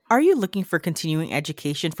Are you looking for continuing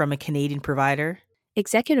education from a Canadian provider?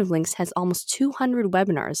 Executive Links has almost 200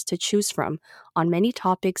 webinars to choose from on many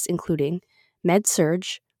topics including med-surg,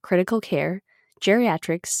 critical care,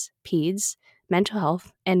 geriatrics, peds, mental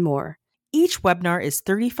health, and more. Each webinar is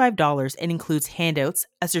 $35 and includes handouts,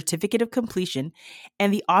 a certificate of completion,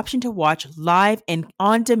 and the option to watch live and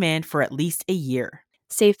on demand for at least a year.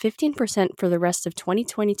 Save 15% for the rest of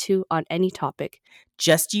 2022 on any topic.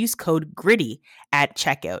 Just use code GRITTY at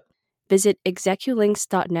checkout. Visit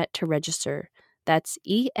execulinks.net to register. That's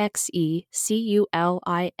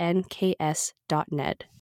execulinks.net.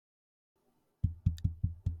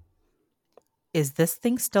 Is this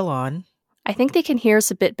thing still on? I think they can hear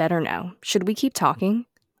us a bit better now. Should we keep talking?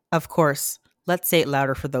 Of course. Let's say it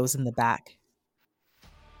louder for those in the back.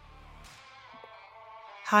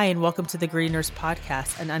 Hi, and welcome to the Gritty Nurse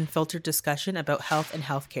Podcast, an unfiltered discussion about health and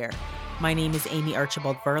healthcare. My name is Amy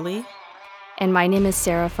Archibald Varley. And my name is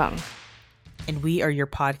Sarah Fung. And we are your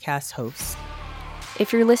podcast hosts.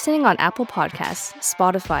 If you're listening on Apple Podcasts,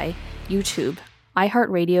 Spotify, YouTube,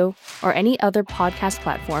 iHeartRadio, or any other podcast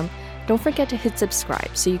platform, don't forget to hit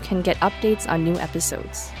subscribe so you can get updates on new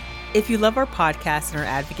episodes. If you love our podcast and our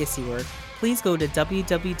advocacy work, please go to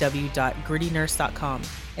www.grittynurse.com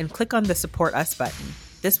and click on the Support Us button.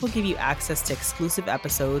 This will give you access to exclusive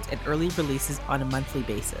episodes and early releases on a monthly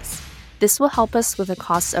basis. This will help us with the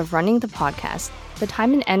costs of running the podcast, the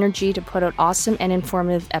time and energy to put out awesome and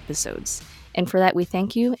informative episodes. And for that, we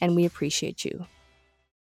thank you and we appreciate you.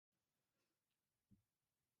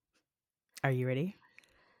 Are you ready?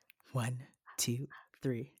 1, 2,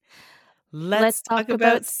 3. Let's talk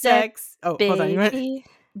about sex. Oh, baby. Hold on. You want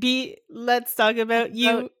B? Let's talk about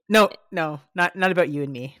you. No, not about you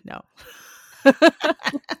and me. No.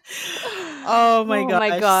 Oh my gosh.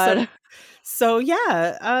 My God. So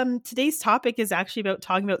yeah, today's topic is actually about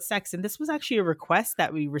talking about sex, and this was actually a request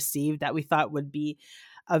that we received that we thought would be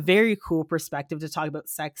a very cool perspective to talk about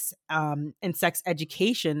sex and sex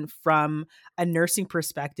education from a nursing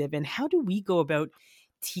perspective, and how do we go about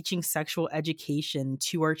teaching sexual education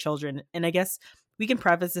to our children. And I guess we can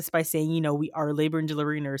preface this by saying, we are labor and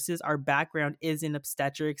delivery nurses. Our background is in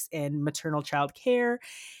obstetrics and maternal child care,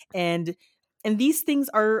 and these things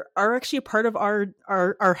are actually a part of our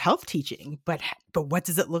health teaching. But what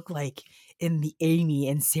does it look like in the Amy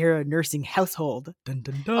and Sarah nursing household? Dun,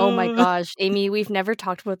 dun, dun. Oh my gosh, Amy, we've never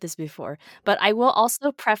talked about this before. But I will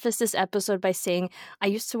also preface this episode by saying I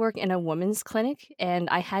used to work in a women's clinic and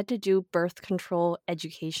I had to do birth control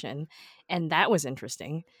education. And that was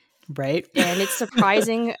interesting. Right. And it's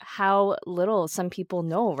surprising how little some people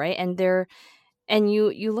know, right? And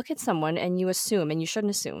you look at someone and you assume, and you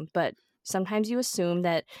shouldn't assume, but sometimes you assume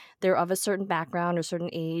that they're of a certain background or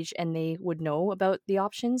certain age and they would know about the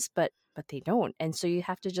options, but they don't. And so you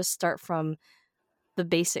have to just start from the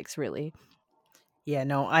basics, really. Yeah,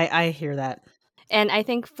 no, I hear that. And I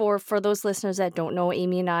think for those listeners that don't know,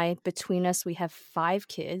 Amy and I, between us, we have 5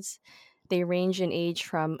 kids. They range in age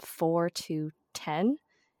from 4 to 10.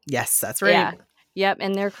 Yes, that's right. Yeah. Yep,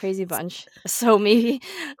 and they're a crazy bunch. So maybe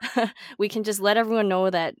we can just let everyone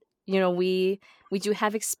know that, we do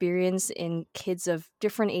have experience in kids of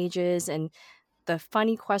different ages and the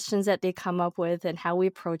funny questions that they come up with and how we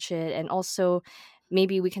approach it. And also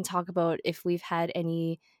maybe we can talk about if we've had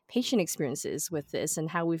any patient experiences with this and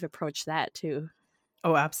how we've approached that too.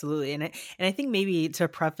 Oh, absolutely. And I think maybe to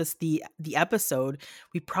preface the episode,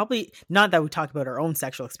 we probably, not that we talk about our own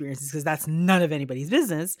sexual experiences because that's none of anybody's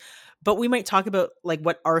business, but we might talk about like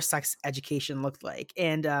what our sex education looked like.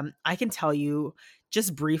 And I can tell you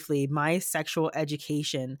just briefly, my sexual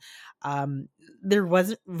education, there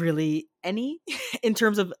wasn't really any in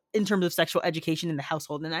terms of sexual education in the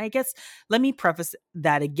household. And I guess let me preface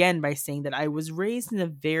that again by saying that I was raised in a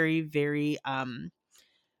very, very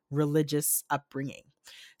religious upbringing.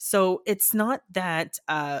 So it's not that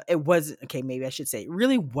it wasn't, okay, maybe I should say, it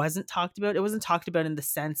really wasn't talked about. It wasn't talked about in the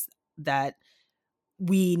sense that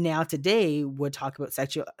we now today would talk about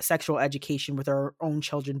sexual education with our own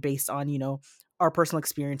children based on, our personal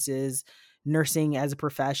experiences, nursing as a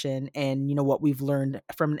profession, and, what we've learned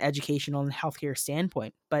from an educational and healthcare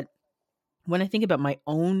standpoint. But when I think about my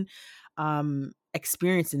own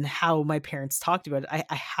experience and how my parents talked about it,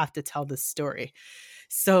 I have to tell this story.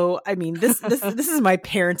 So, I mean, this is my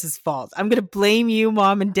parents' fault. I'm going to blame you,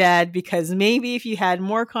 Mom and Dad, because maybe if you had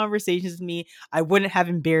more conversations with me, I wouldn't have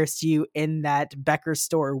embarrassed you in that Becker's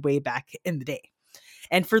store way back in the day.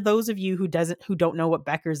 And for those of you who don't know what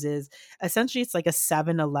Becker's is, essentially it's like a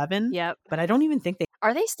 7-Eleven. Yep. But I don't even think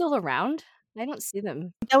Are they still around? I don't see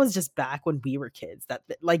them. That was just back when we were kids. That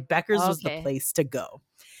like Becker's was the place to go.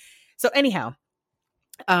 So anyhow,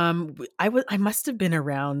 I must have been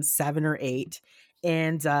around 7 or 8,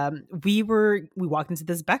 and we walked into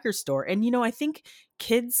this Becker store, and I think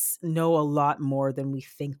kids know a lot more than we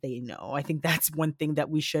think they know. I think that's one thing that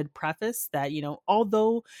we should preface, that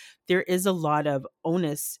although there is a lot of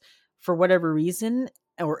onus for whatever reason,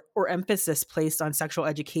 or emphasis placed on sexual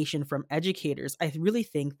education from educators, I really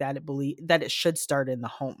think that it should start in the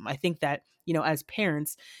home. I think that, as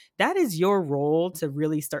parents, that is your role to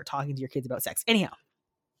really start talking to your kids about sex. Anyhow,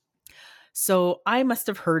 so I must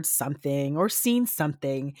have heard something or seen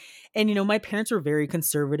something. And, my parents were very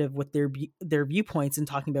conservative with their viewpoints in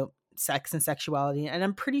talking about sex and sexuality. And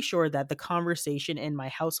I'm pretty sure that the conversation in my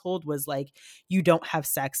household was like, you don't have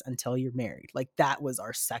sex until you're married. Like, that was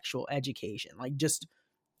our sexual education. Like, just,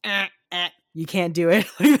 you can't do it.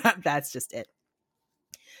 That's just it.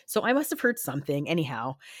 So I must have heard something.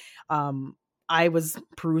 Anyhow, I was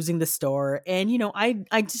perusing the store, and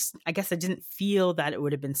I guess I didn't feel that it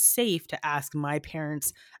would have been safe to ask my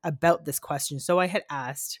parents about this question. So I had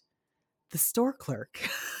asked the store clerk.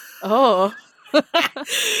 Oh.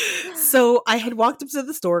 So I had walked up to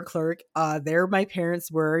the store clerk. There my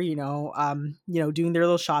parents were, doing their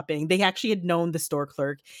little shopping. They actually had known the store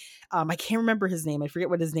clerk. I can't remember his name. I forget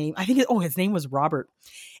what his name. I think his name was Robert.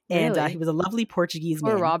 And he Really? was a lovely Portuguese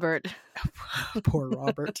Poor man. Robert. Poor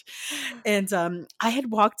Robert. And I had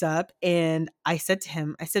walked up and I said to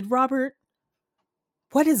him, I said, Robert,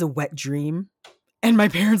 what is a wet dream? And my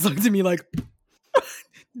parents looked at me like,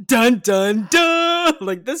 dun, dun, dun.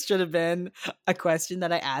 Like, this should have been a question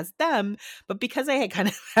that I asked them. But because I had kind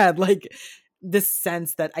of had like this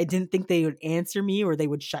sense that I didn't think they would answer me, or they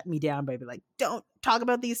would shut me down by be like, don't talk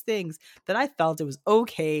about these things, that I felt it was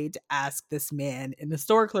okay to ask this man and the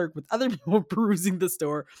store clerk with other people perusing the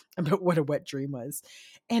store about what a wet dream was.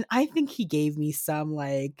 And I think he gave me some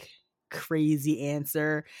like crazy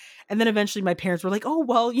answer. And then eventually my parents were like, oh,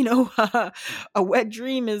 well, a wet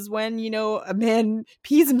dream is when, a man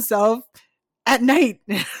pees himself at night.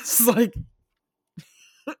 It's like,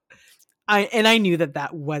 I knew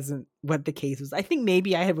that wasn't what the case was. I think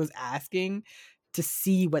maybe I was asking to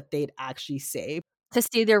see what they'd actually say, To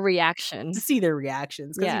see their to reaction. see their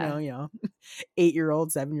reactions, because Yeah.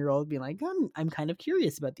 8-year-old, 7-year-old being like, I'm kind of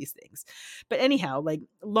curious about these things. But anyhow, like,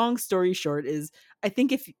 long story short is, I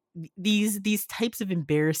think if these types of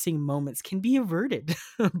embarrassing moments can be averted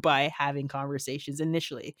by having conversations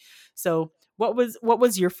initially. So what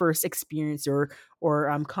was your first experience or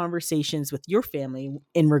conversations with your family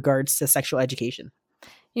in regards to sexual education?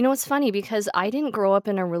 It's funny because I didn't grow up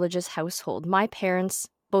in a religious household. My parents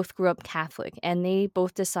both grew up Catholic, and they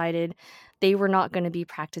both decided they were not going to be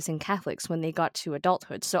practicing Catholics when they got to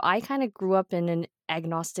adulthood. So I kind of grew up in an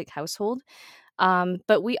agnostic household.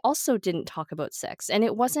 But we also didn't talk about sex, and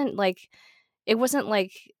it wasn't like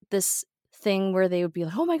this thing where they would be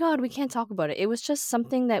like, "Oh my God, we can't talk about it." It was just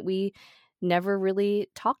something that we never really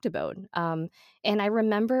talked about. And I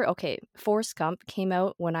remember, okay, Forrest Gump came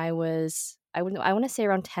out when I want to say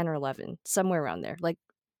around 10 or 11, somewhere around there, like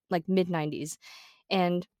mid 90s.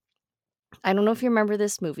 And I don't know if you remember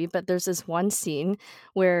this movie, but there's this one scene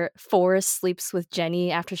where Forrest sleeps with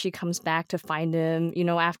Jenny after she comes back to find him,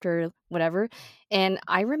 after whatever. And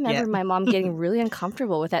I Yeah. remember my mom getting really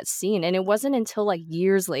uncomfortable with that scene. And it wasn't until like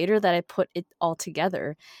years later that I put it all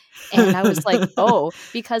together. And I was like, oh,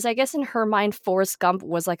 because I guess in her mind, Forrest Gump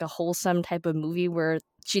was like a wholesome type of movie where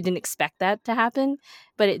she didn't expect that to happen,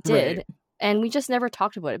 but it Right. did. And we just never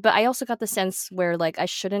talked about it. But I also got the sense where like I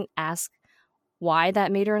shouldn't ask why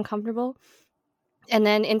that made her uncomfortable. And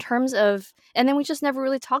then and then we just never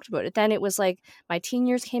really talked about it. Then it was like my teen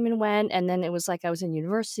years came and went, and then it was like I was in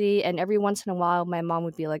university, and every once in a while my mom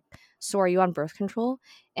would be like, so are you on birth control?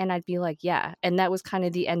 And I'd be like, yeah. And that was kind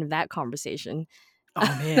of the end of that conversation. Oh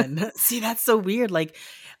man. See, that's so weird. Like,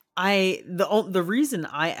 the reason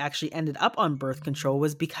I actually ended up on birth control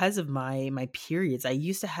was because of my periods. I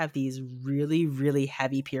used to have these really, really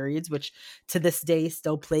heavy periods, which to this day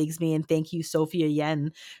still plagues me. And thank you, Sophia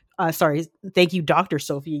Yen. Thank you, Dr.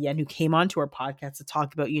 Sophia Yen, who came onto our podcast to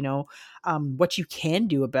talk about, what you can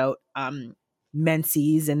do about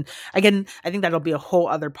menses. And again, I think that'll be a whole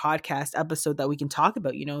other podcast episode that we can talk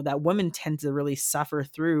about, that women tend to really suffer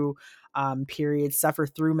through periods, suffer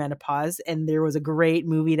through menopause. And there was a great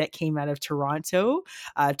movie that came out of Toronto,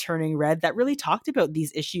 Turning Red, that really talked about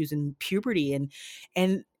these issues in puberty.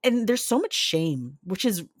 And there's so much shame, which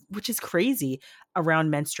is crazy, around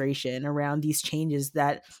menstruation, around these changes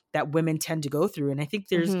that women tend to go through. And I think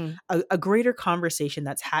there's Mhm. a greater conversation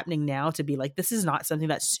that's happening now to be like, this is not something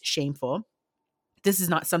that's shameful. this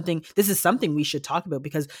is something we should talk about,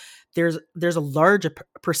 because there's a large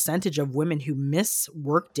percentage of women who miss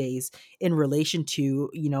work days in relation to,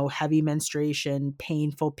 heavy menstruation,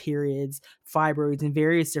 painful periods, fibroids, and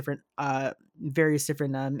various different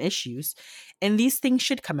issues. And these things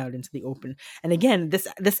should come out into the open. And again, this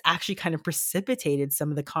actually kind of precipitated some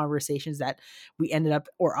of the conversations that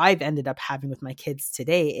I've ended up having with my kids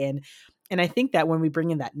today. And I think that when we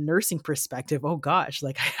bring in that nursing perspective, oh gosh,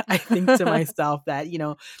 like I think to myself that,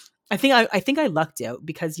 I think I lucked out,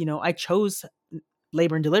 because, I chose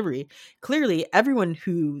labor and delivery. Clearly, everyone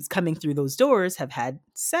who's coming through those doors have had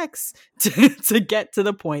sex to get to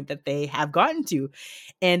the point that they have gotten to.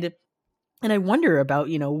 And I wonder about,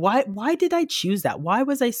 why did I choose that? Why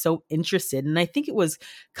was I so interested? And I think it was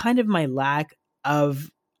kind of my lack of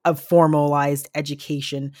formalized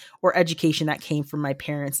education, or education that came from my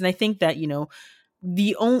parents. And I think that, you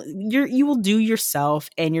will do yourself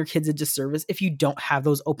and your kids a disservice if you don't have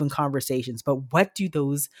those open conversations. But what do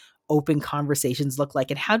those open conversations look like,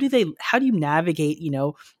 and how do you navigate,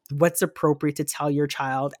 what's appropriate to tell your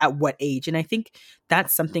child at what age? And I think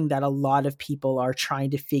that's something that a lot of people are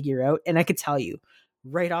trying to figure out. And I could tell you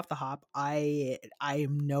right off the hop, I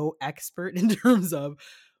am no expert in terms of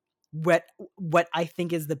what I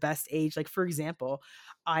think is the best age. Like, for example,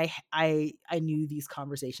 I knew these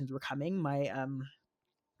conversations were coming.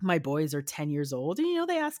 My boys are 10 years old, and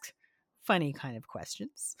they ask funny kind of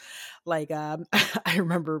questions. Like, I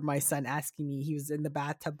remember my son asking me, he was in the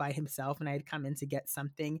bathtub by himself, and I had come in to get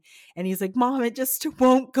something, and he's like, "Mom, it just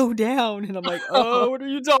won't go down." And I'm like, "Oh, what are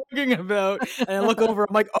you talking about?" And I look over,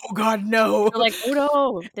 I'm like, "Oh God, no." You're like, oh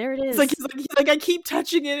no, there it He's is. like, I keep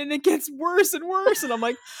touching it and it gets worse and worse. And I'm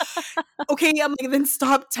like, okay, I'm like, then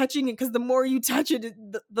stop touching it, because the more you touch it,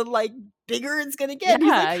 the like bigger it's gonna get. And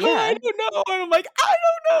he's Yeah, like, oh, I yeah. don't know. And I'm like, I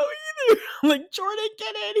don't know either. I'm like, Jordan,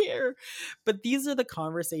 get in here. But these are the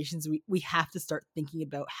conversations we have to start thinking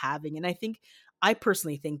about having. And I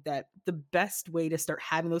personally think that the best way to start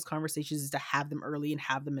having those conversations is to have them early and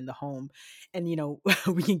have them in the home. And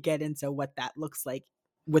we can get into what that looks like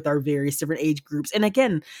with our various different age groups. And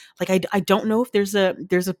again, like I don't know if there's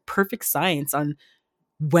a perfect science on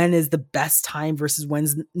when is the best time versus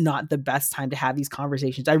when's not the best time to have these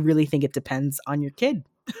conversations. I really think it depends on your kid.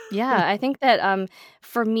 Yeah, I think that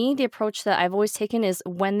for me, the approach that I've always taken is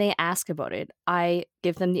when they ask about it, I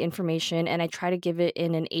give them the information and I try to give it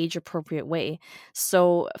in an age appropriate way.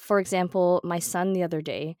 So, for example, my son the other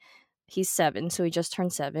day, he's 7, so he just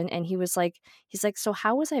turned 7, and he's like, so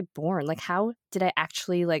how was I born? Like, how did I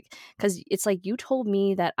actually because it's like, you told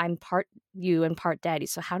me that I'm part you and part daddy.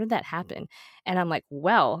 So how did that happen? And I'm like,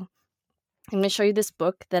 well, I'm going to show you this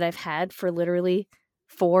book that I've had for literally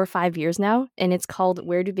 4 or 5 years now, and it's called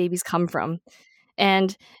Where Do Babies Come From?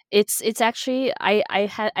 And it's actually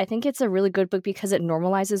I think it's a really good book because it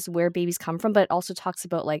normalizes where babies come from, but it also talks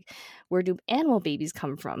about where do animal babies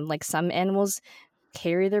come from? Like, some animals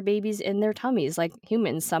carry their babies in their tummies like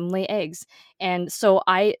humans, some lay eggs. And so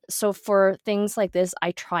for things like this,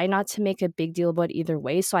 I try not to make a big deal about either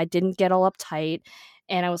way. So I didn't get all uptight,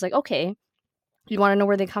 and I was like, okay, you want to know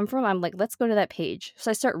where they come from? I'm like, let's go to that page. So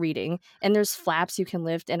I start reading, and there's flaps you can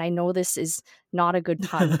lift. And I know this is not a good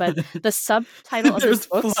pun, but the subtitle of There's this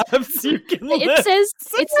book, flaps you can it lift. says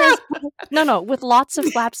no, with lots of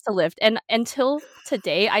flaps to lift. And until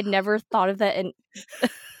today, I'd never thought of that. And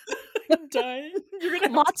I'm dying. You're gonna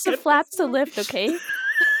have lots to of get flaps this to one. lift, okay?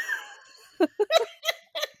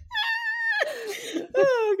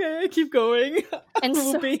 Oh, okay, keep going. And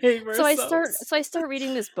We'll behave so ourselves. I start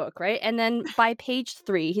reading this book, right? And then by page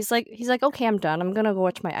 3, he's like, okay, I'm done. I'm gonna go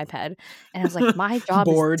watch my iPad. And I was like, my job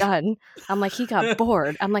is Bored. done. I'm like, he got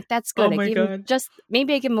bored. I'm like, that's Oh good. I my gave him God.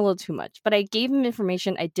 maybe I gave him a little too much, but I gave him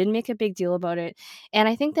information. I didn't make a big deal about it. And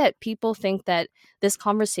I think that people think that this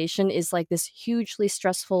conversation is like this hugely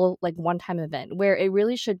stressful, like, one-time event, where it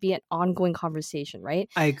really should be an ongoing conversation, right?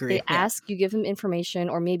 I They agree. Yeah. ask, you give them information,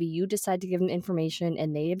 or maybe you decide to give them information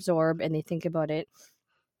and they absorb and they think about it.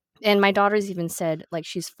 And my daughter's even said, like,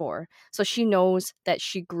 she's 4, so she knows that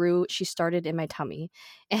she started in my tummy.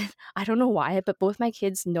 And I don't know why, but both my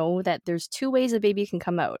kids know that there's 2 ways a baby can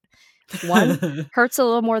come out. One hurts a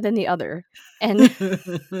little more than the other. And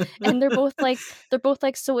they're both like,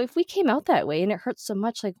 so if we came out that way and it hurts so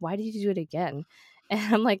much, like, why did you do it again?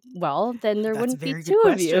 And I'm like, well, then there That's a wouldn't be very good 2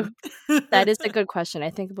 of you. question. That is a good question. I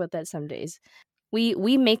think about that some days.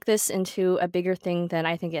 We make this into a bigger thing than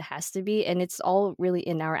I think it has to be, and it's all really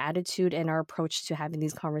in our attitude and our approach to having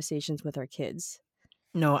these conversations with our kids.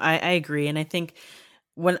 No, I agree. And I think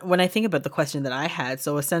when I think about the question that I had,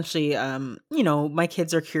 so essentially, my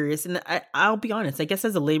kids are curious, and I'll be honest. I guess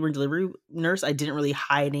as a labor and delivery nurse, I didn't really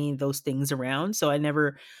hide any of those things around, so I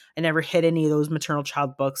never hid any of those maternal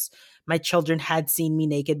child books. My children had seen me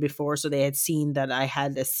naked before, so they had seen that I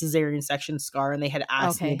had a cesarean section scar, and they had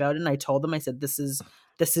asked me Okay. about it, and I told them, I said, this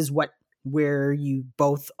is what where you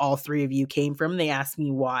both all three of you came from. They asked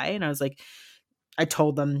me why, and I was like, I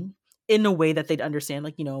told them in a way that they'd understand,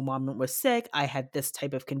 like, mom was sick. I had this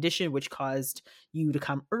type of condition which caused you to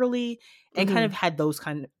come early, and kind Hmm. of had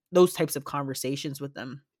those types of conversations with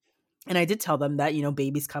them. And I did tell them that,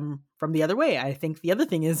 babies come from the other way. I think the other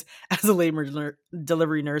thing is, as a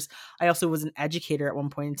delivery nurse, I also was an educator at one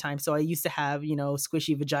point in time. So I used to have,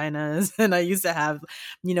 squishy vaginas, and I used to have,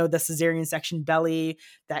 the cesarean section belly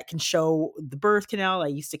that can show the birth canal. I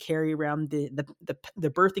used to carry around the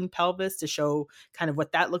birthing pelvis to show kind of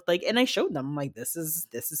what that looked like. And I showed them, like, this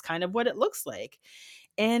is kind of what it looks like.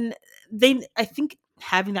 And I think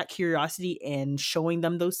having that curiosity and showing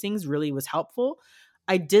them those things really was helpful.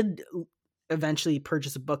 I did eventually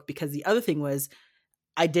purchase a book, because the other thing was,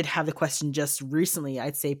 I did have the question just recently,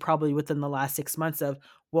 I'd say probably within the last 6 months, of,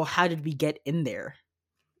 well, how did we get in there?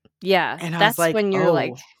 Yeah, And I was that's like, when you're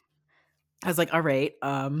 "Oh." I was like, "All right."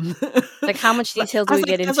 like, how much But detail I do was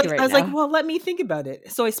we like get I was into like I right was like, now? "Well, let me think about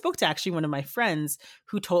it." So I spoke to actually one of my friends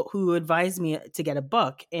who advised me to get a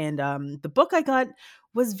book, and the book I got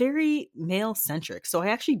was very male centric. So I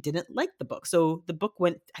actually didn't like the book. So the book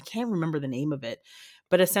went, I can't remember the name of it,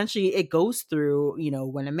 but essentially it goes through,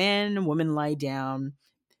 when a man and woman lie down,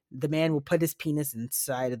 the man will put his penis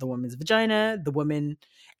inside of the woman's vagina,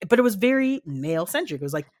 but it was very male centric. It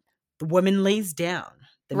was like, the woman lays down,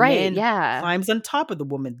 the Right, man yeah. climbs on top of the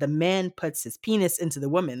woman, the man puts his penis into the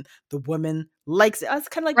woman likes it. I was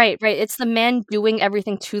kind of like, Right, right, it's the man doing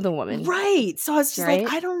everything to the woman, right. So I was just like,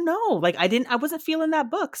 right? I don't know. Like, I wasn't feeling that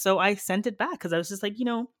book. So I sent it back, because I was just like,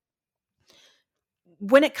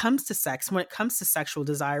 when it comes to sex, when it comes to sexual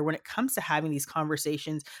desire, when it comes to having these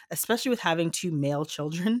conversations, especially with having two male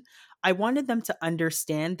children, I wanted them to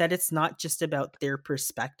understand that it's not just about their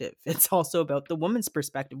perspective. It's also about the woman's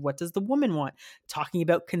perspective. What does the woman want? Talking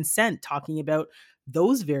about consent, talking about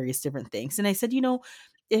those various different things. And I said,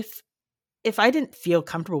 if I didn't feel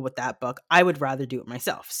comfortable with that book, I would rather do it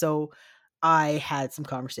myself. So I had some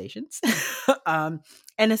conversations.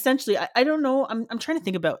 And essentially, I don't know. I'm trying to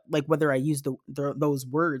think about, like, whether I used those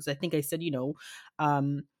words. I think I said,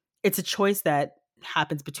 um, it's a choice that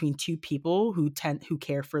happens between two people who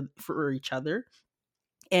care for each other,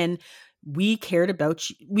 and we cared about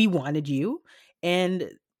you, we wanted you,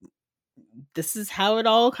 and this is how it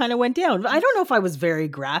all kind of went down. I don't know if I was very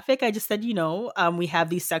graphic. I just said, we have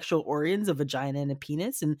these sexual organs, a vagina and a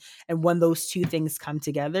penis, and when those two things come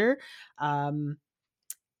together, um,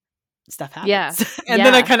 stuff Yeah, happens. And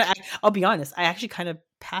then yeah. I'll be honest, I actually kind of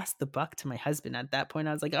passed the buck to my husband at that point.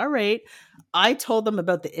 I was like, all right, I told them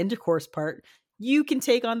about the intercourse part. You can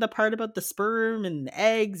take on the part about the sperm and the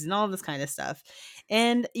eggs and all this kind of stuff.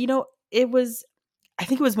 And, I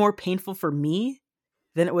think it was more painful for me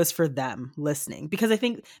than it was for them listening, because I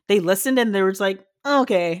think they listened and they were just like,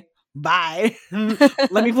 okay, bye.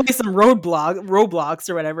 Let me play some Roblox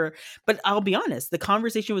or whatever. But I'll be honest, the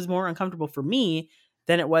conversation was more uncomfortable for me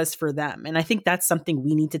than it was for them. And I think that's something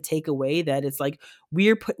we need to take away, that it's like,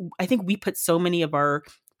 I think we put so many of our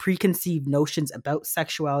preconceived notions about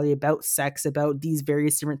sexuality, about sex, about these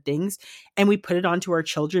various different things, and we put it onto our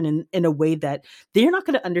children in a way that they're not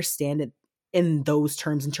going to understand it in those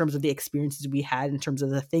terms, in terms of the experiences we had, in terms of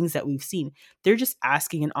the things that we've seen. They're just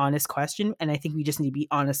asking an honest question. And I think we just need to be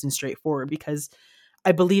honest and straightforward, because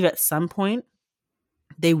I believe at some point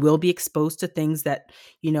they will be exposed to things that,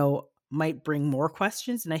 might bring more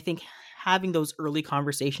questions. And I think having those early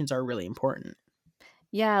conversations are really important.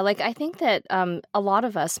 Yeah, like I think that a lot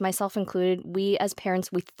of us, myself included, we as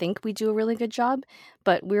parents, we think we do a really good job,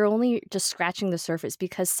 but we're only just scratching the surface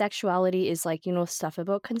because sexuality is like, stuff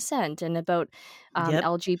about consent and about Yep.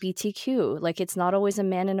 LGBTQ. Like it's not always a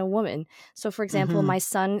man and a woman. So, for example, Hmm. my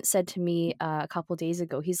son said to me a couple days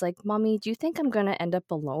ago, he's like, Mommy, do you think I'm going to end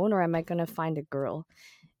up alone or am I going to find a girl?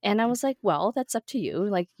 And I was like, well, that's up to you.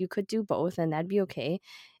 Like you could do both and that'd be okay.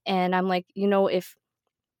 And I'm like,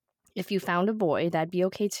 if you found a boy, that'd be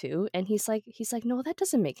okay too. And he's like, no, that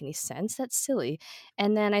doesn't make any sense. That's silly.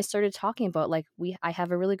 And then I started talking about like I have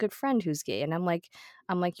a really good friend who's gay, and I'm like,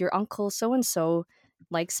 your uncle so and so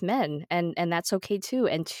likes men, and that's okay too.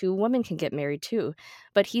 And two women can get married too.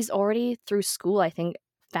 But he's already through school, I think,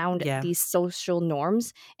 found Yeah. these social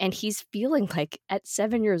norms, and he's feeling like at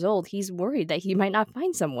 7 years old, he's worried that he might not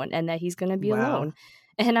find someone and that he's gonna be Wow. alone.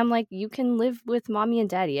 And I'm like, you can live with mommy and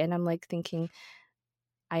daddy. And I'm like thinking,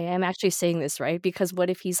 I am actually saying this right, because what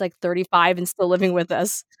if he's like 35 and still living with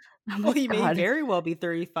us? Oh my Well, he may god. very well be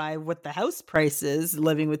 35 with the house prices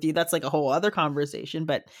living with you. That's like a whole other conversation.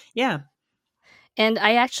 But yeah, And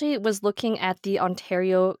I actually was looking at the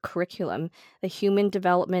Ontario curriculum, the Human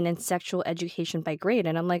Development and Sexual Education by Grade,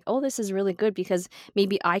 and I'm like, oh, this is really good because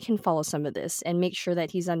maybe I can follow some of this and make sure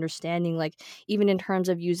that he's understanding, like, even in terms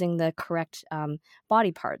of using the correct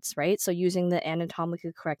body parts, right? So using the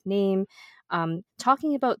anatomically correct name,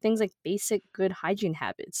 talking about things like basic good hygiene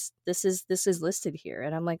habits. This is listed here,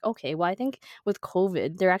 and I'm like, okay, well, I think with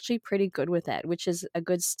COVID, they're actually pretty good with that, which is a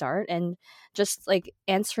good start. And just like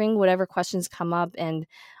answering whatever questions come up, and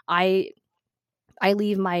i I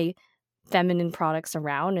leave my feminine products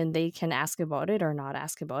around and they can ask about it or not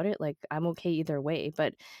ask about it. Like, I'm okay either way.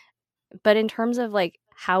 But in terms of like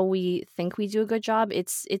how we think we do a good job,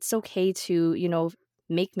 it's okay to,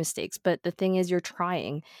 make mistakes. But the thing is, you're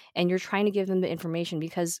trying, and you're trying to give them the information,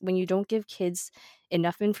 because when you don't give kids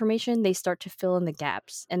enough information, they start to fill in the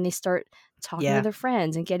gaps and they start talking to yeah, their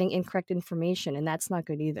friends and getting incorrect information, and that's not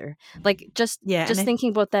good either. Like, just yeah. And just thinking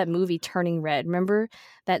about that movie Turning Red. Remember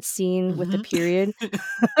that scene with the Mhm. period?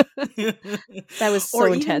 That was or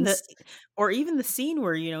so even the intense. or even the scene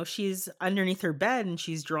where, she's underneath her bed and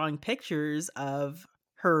she's drawing pictures of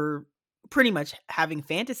her pretty much having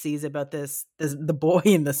fantasies about this the boy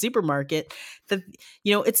in the supermarket. That,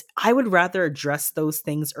 it's I would rather address those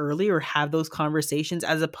things early or have those conversations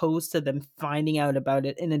as opposed to them finding out about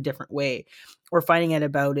it in a different way or finding out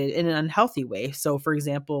about it in an unhealthy way. So for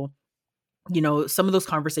example, some of those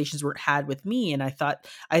conversations weren't had with me, and I thought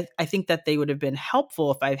I think that they would have been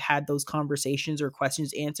helpful if I've had those conversations or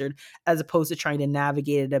questions answered as opposed to trying to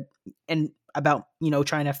navigate it and about,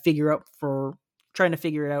 trying to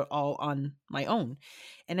figure it out all on my own.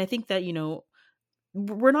 And I think that,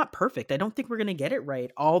 we're not perfect. I don't think we're going to get it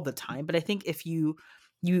right all the time, but I think if you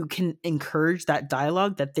can encourage that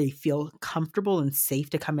dialogue, that they feel comfortable and safe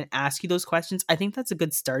to come and ask you those questions, I think that's a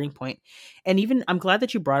good starting point. And even I'm glad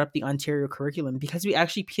that you brought up the Ontario curriculum, because we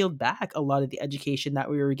actually peeled back a lot of the education that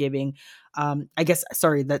we were giving, I guess,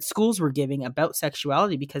 sorry, that schools were giving about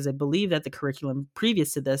sexuality, because I believe that the curriculum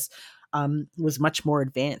previous to this was much more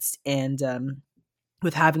advanced. And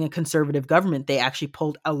with having a conservative government, they actually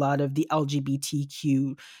pulled a lot of the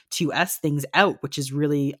LGBTQ2S things out, which is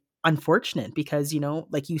really unfortunate because,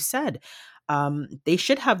 like you said, they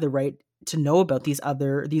should have the right to know about these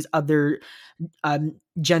other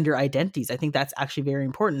gender identities. I think that's actually very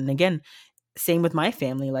important. And again, same with my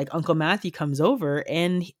family. Like Uncle Matthew comes over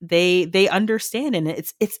and they understand, and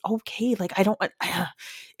it's okay. Like I don't,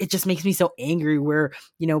 it just makes me so angry where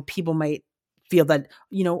people might feel that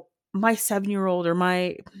my 7-year old or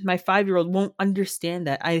my 5-year old won't understand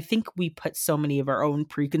that. I think we put so many of our own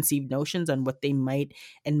preconceived notions on what they might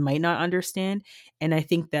and might not understand, and I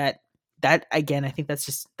think that again, I think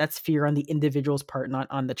that's fear on the individual's part, not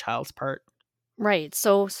on the child's part. Right.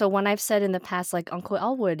 So when I've said in the past, like, Uncle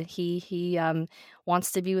Elwood, he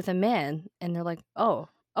wants to be with a man, and they're like, "Oh,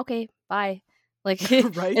 okay, bye." Like,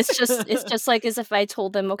 Right. it's just like as if I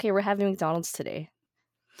told them, "Okay, we're having McDonald's today."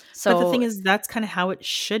 But the So thing is, that's kind of how it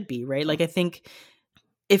should be, right? Like I think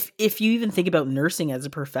if you even think about nursing as a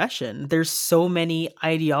profession, there's so many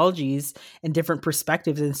ideologies and different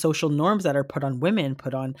perspectives and social norms that are put on women,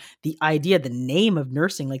 put on the idea, the name of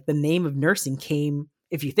nursing. Like the name of nursing came,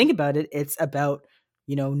 if you think about it, it's about,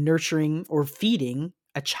 nurturing or feeding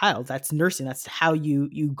a child. That's nursing. That's how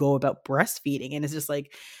you go about breastfeeding. And it's just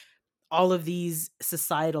like all of these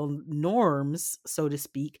societal norms, so to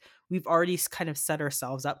speak, we've already kind of set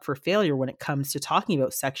ourselves up for failure when it comes to talking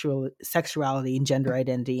about sexuality and gender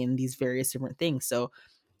identity and these various different things. So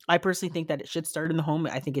I personally think that it should start in the home.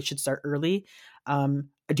 I think it should start early.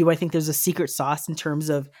 Do I think there's a secret sauce in terms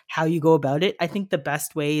of how you go about it? I think the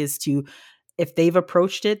best way is to, if they've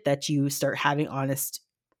approached it, that you start having honest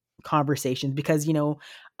conversations, because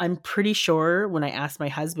I'm pretty sure when I asked my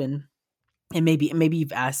husband, and maybe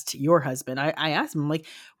you've asked your husband, I asked him, like,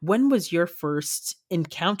 when was your first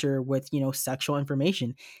encounter with sexual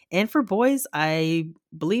information? And for boys, I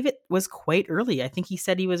believe it was quite early. I think he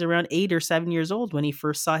said he was around 8 or 7 years old when he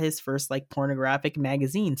first saw his first like pornographic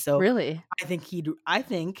magazine. So really, I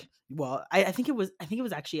think well, I think it was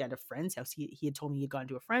actually at a friend's house. He had told me he'd gone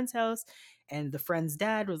to a friend's house, and the friend's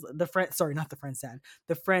dad was the friend sorry, not the friend's dad.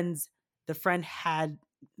 The friend's the friend had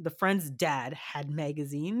the friend's dad had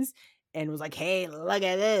magazines and was like, "Hey, look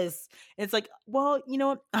at this." And it's like, well, you know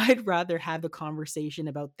what? I'd rather have a conversation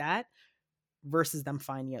about that versus them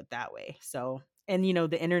finding out that way. So, and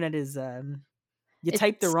the internet is you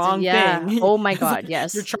type the it's wrong yeah. thing. Oh my god, You're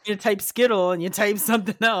yes. trying to type Skittle and you type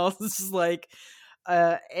something else. It's just like,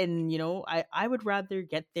 And I would rather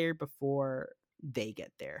get there before they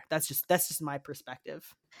get there. That's just my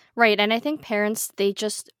perspective. Right. And I think parents, they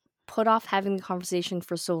just put off having the conversation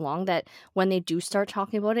for so long that when they do start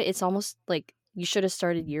talking about it, it's almost like you should have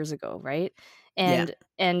started years ago, right? Yeah.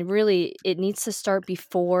 And really it needs to start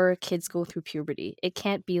before kids go through puberty. It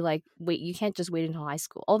can't be like wait, you can't just wait until high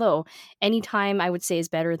school. Although any time I would say is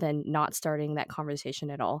better than not starting that conversation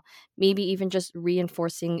at all. Maybe even just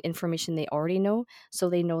reinforcing information they already know so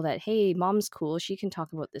they know that hey, mom's cool, she can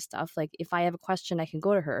talk about this stuff. Like if I have a question, I can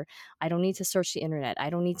go to her. I don't need to search the internet. I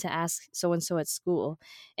don't need to ask so and so at school.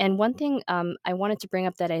 And one thing I wanted to bring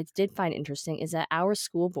up that I did find interesting is that our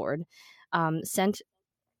school board sent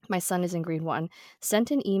my son is in grade one, sent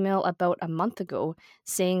an email about a month ago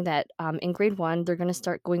saying that in grade one, they're going to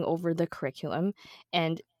start going over the curriculum.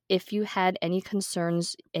 And if you had any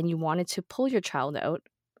concerns and you wanted to pull your child out,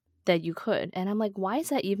 that you could. And I'm like, why is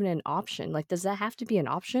that even an option? Like, does that have to be an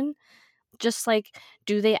option? Just like,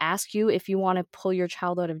 do they ask you if you want to pull your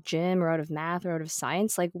child out of gym or out of math or out of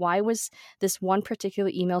science? Like, why was this one particular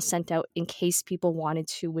email sent out in case people wanted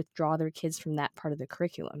to withdraw their kids from that part of the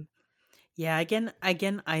curriculum? Yeah, again,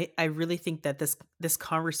 I really think that this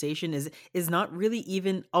conversation is not really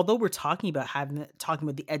even, although we're talking about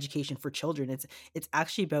the education for children, it's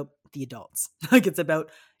actually about the adults. Like it's about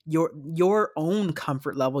your own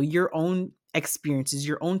comfort level, your own experiences,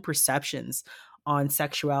 your own perceptions on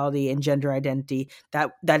sexuality and gender identity.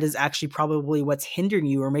 That is actually probably what's hindering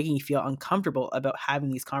you or making you feel uncomfortable about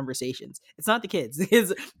having these conversations. It's not the kids.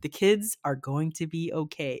 The kids are going to be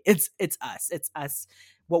okay. It's us. It's us,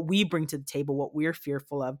 what we bring to the table, what we're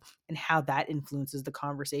fearful of, and how that influences the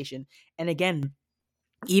conversation. And again,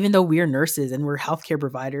 even though we're nurses and we're healthcare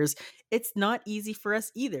providers, it's not easy for us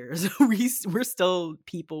either. So we're still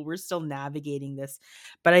people, we're still navigating this.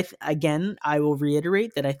 But again, I will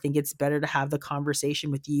reiterate that I think it's better to have the conversation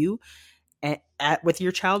with you with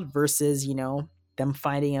your child versus, them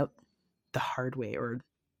finding out the hard way or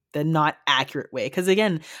the not accurate way. Because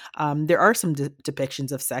again, there are some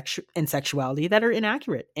depictions of sex and sexuality that are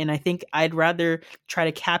inaccurate, and I think I'd rather try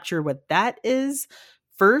to capture what that is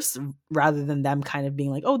first, rather than them kind of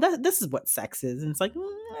being like, "Oh, this is what sex is," and it's like,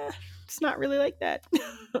 it's not really like that.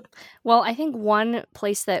 Well, I think one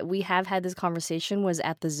place that we have had this conversation was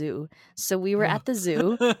at the zoo. So we were Oh. at the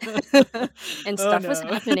zoo and Oh stuff was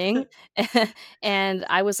no. happening and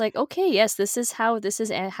I was like, "Okay, yes,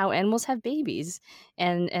 how animals have babies."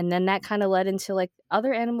 And then that kind of led into like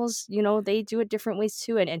other animals, they do it different ways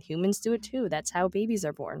too and humans do it too. That's how babies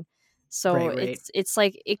are born. So Right, right. it's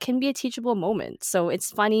like it can be a teachable moment. So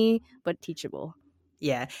it's funny but teachable.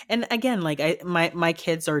 Yeah. And again, like my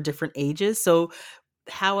kids are different ages, so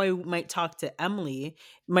how I might talk to Emily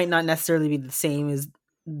might not necessarily be the same as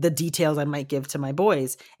the details I might give to my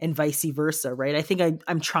boys, and vice versa, right? I think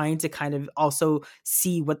I'm trying to kind of also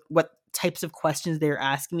see what types of questions they're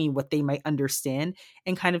asking me, what they might understand,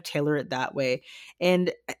 and kind of tailor it that way.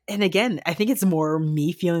 And again, I think it's more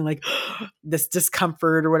me feeling like this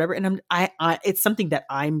discomfort or whatever, and I it's something that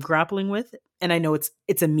I'm grappling with, and I know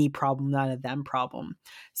it's a me problem, not a them problem.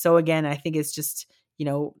 So again, I think it's just,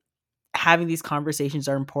 having these conversations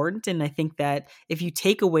are important. And I think that if you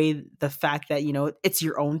take away the fact that, it's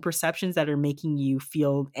your own perceptions that are making you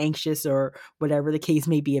feel anxious or whatever the case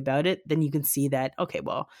may be about it, then you can see that, okay,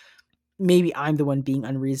 well, maybe I'm the one being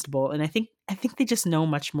unreasonable. And I think they just know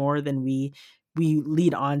much more than we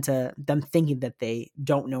lead on to them thinking that they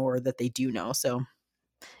don't know or that they do know. So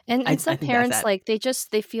And I some think that's parents that. like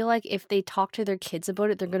they feel like if they talk to their kids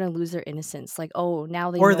about it, they're gonna lose their innocence. Like, oh,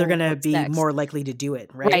 now they Or they're know going to about be sex. more likely to do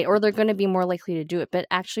it, Right, right? or they're gonna be more likely to do it. But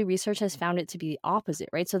actually research has found it to be the opposite,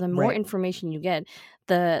 right? So the more Right. information you get,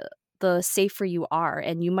 the the safer you are.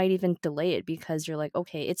 And you might even delay it because you're like,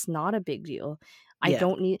 okay, it's not a big deal. I Yeah.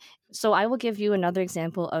 don't need so I will give you another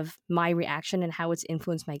example of my reaction and how it's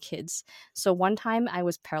influenced my kids. So one time I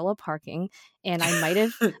was parallel parking and I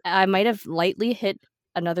might have lightly hit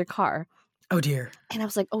another car Oh dear. and I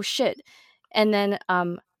was like, "Oh shit." And then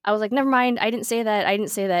I was like, "Never mind. I didn't say that. I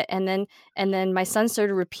didn't say that." And then my son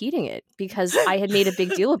started repeating it because I had made a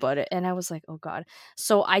big deal about it and I was like, "Oh god."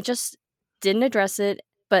 So I just didn't address it,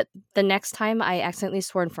 but the next time I accidentally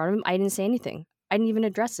swore in front of him, I didn't say anything. I didn't even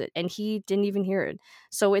address it and he didn't even hear it.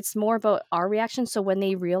 So it's more about our reaction. So when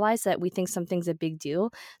they realize that we think something's a big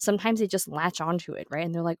deal, sometimes they just latch onto it, right?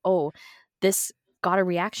 And they're like, "Oh, this got a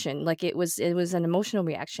reaction, like it was an emotional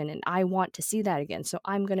reaction and I want to see that again, so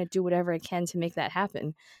I'm going to do whatever I can to make that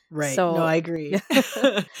happen." Right. No, So I agree.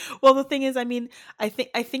 Well, the thing is, I mean, I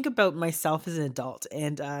think about myself as an adult,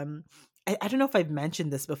 and I don't know if I've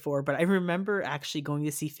mentioned this before, but I remember actually going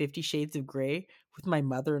to see 50 Shades of Grey with my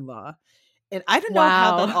mother-in-law. And I don't know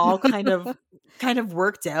how that Wow. all kind of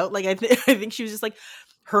worked out. Like I think she was just like,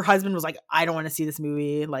 her husband was like, I don't want to see this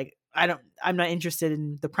movie. Like I'm not interested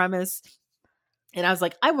in the premise. And I was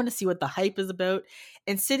like, I want to see what the hype is about.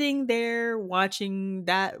 And sitting there watching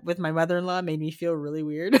that with my mother-in-law made me feel really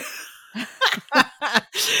weird.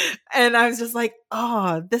 And I was just like,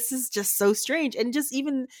 oh, this is just so strange. And just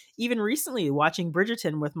even recently watching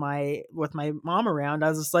Bridgerton with my mom around, I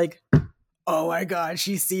was just like, oh my god,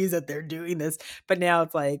 she sees that they're doing this. But now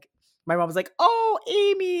it's like my mom was like, oh,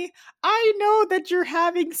 Amy, I know that you're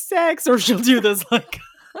having sex. Or she'll do this like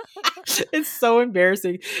it's so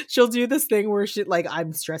embarrassing. She'll do this thing where she like,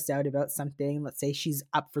 I'm stressed out about something. Let's say she's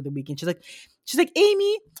up for the weekend. She's like,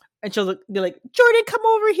 Amy, and she'll be like, Jordan, come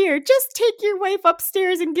over here. Just take your wife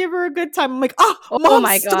upstairs and give her a good time. I'm like, oh, Oh mom,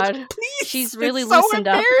 my stop, god. please. She's really It's so loosened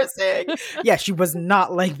up. embarrassing. Yeah, she was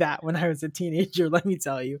not like that when I was a teenager, let me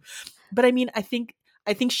tell you. But I mean, I think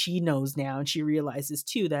she knows now, and she realizes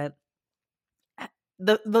too that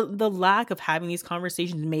the lack of having these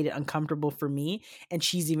conversations made it uncomfortable for me. And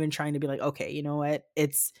she's even trying to be like, okay, you know what,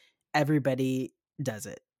 it's everybody does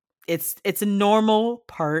it. It's a normal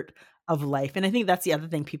part of life. And I think that's the other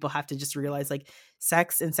thing people have to just realize, like,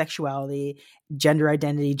 sex and sexuality, gender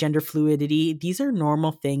identity, gender fluidity, these are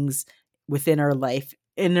normal things within our life,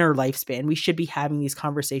 in our lifespan. We should be having these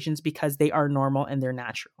conversations because they are normal and they're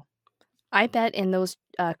natural. I bet in those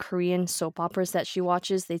Korean soap operas that she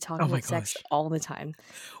watches, they talk Oh my about sex gosh. all the time.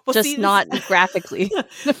 Well, Just see, this not graphically.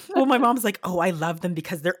 well, my mom's like, "Oh, I love them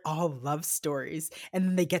because they're all love stories." And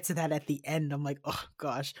then they get to that at the end. I'm like, "Oh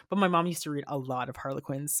gosh." But my mom used to read a lot of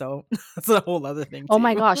Harlequins, so that's a whole other thing Oh too.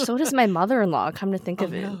 my gosh, so does my mother-in-law, come to think Oh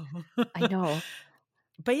of it. no. I know.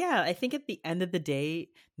 But yeah, I think at the end of the day,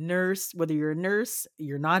 nurse, whether you're a nurse,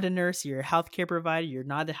 you're not a nurse, you're a healthcare provider, you're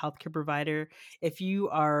not a healthcare provider, if you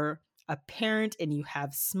are a parent and you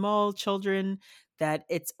have small children, that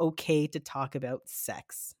it's okay to talk about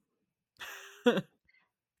sex. It's not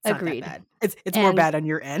that Agreed. bad. It's more And bad on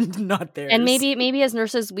your end, not and theirs. maybe as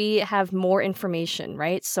nurses we have more information,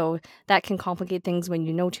 right? So that can complicate things when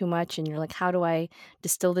you know too much and you're like, how do I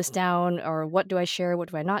distill this down, or what do I share,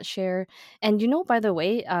 what do I not share? And by the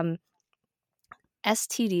way,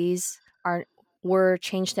 STDs are were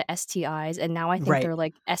changed to STIs, and now I think Right. they're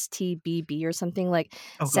like STBB or something, like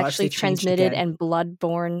Oh gosh, sexually they changed transmitted again. and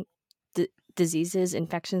blood-borne diseases,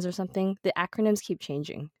 infections or something. The acronyms keep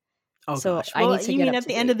changing. Oh So gosh. I Well, need to you get mean up at to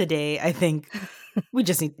the end date. of the day, I think we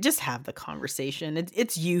just have the conversation.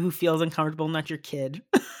 It's you who feels uncomfortable, not your kid.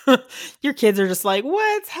 Your kids are just like,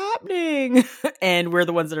 "What's happening?" And we're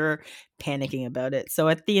the ones that are panicking about it. So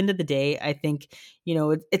at the end of the day, I think,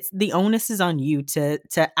 it's the onus is on you to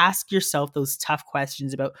ask yourself those tough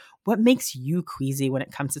questions about what makes you queasy when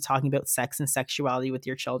it comes to talking about sex and sexuality with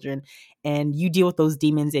your children, and you deal with those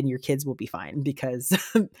demons and your kids will be fine because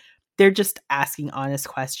they're just asking honest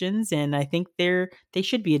questions, and I think they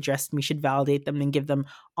should be addressed, and we should validate them and give them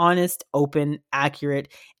honest, open,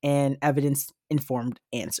 accurate, and evidence informed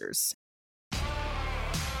answers.